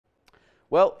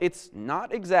Well, it's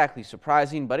not exactly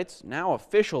surprising, but it's now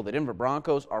official. The Denver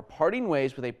Broncos are parting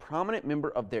ways with a prominent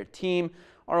member of their team.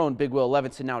 Our own Big Will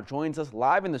Levinson now joins us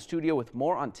live in the studio with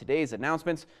more on today's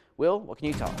announcements. Will, what can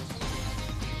you tell us?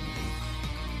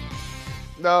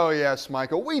 Oh, yes,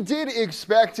 Michael. We did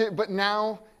expect it, but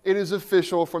now it is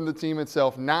official from the team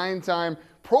itself. 9-time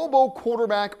Pro Bowl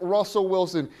quarterback Russell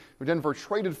Wilson, who Denver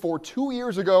traded for 2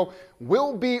 years ago,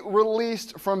 will be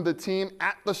released from the team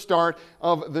at the start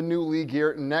of the new league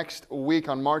year next week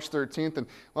on March 13th. And,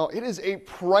 well, it is a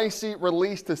pricey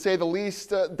release, to say the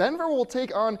least. Denver will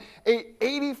take on a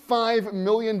 $85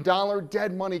 million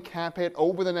dead money cap hit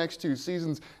over the next 2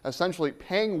 seasons, essentially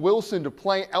paying Wilson to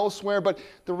play elsewhere. But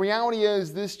the reality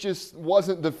is this just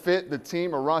wasn't the fit the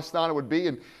team or Russ thought it would be.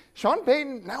 And Sean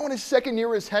Payton, now in his 2nd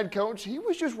year as head coach, he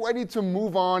was just ready to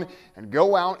move on and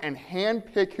go out and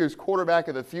handpick his quarterback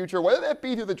of the future. Whether that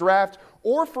be through the draft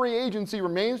or free agency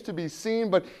remains to be seen,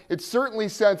 but it certainly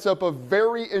sets up a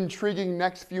very intriguing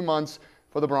next few months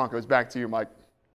for the Broncos. Back to you, Mike.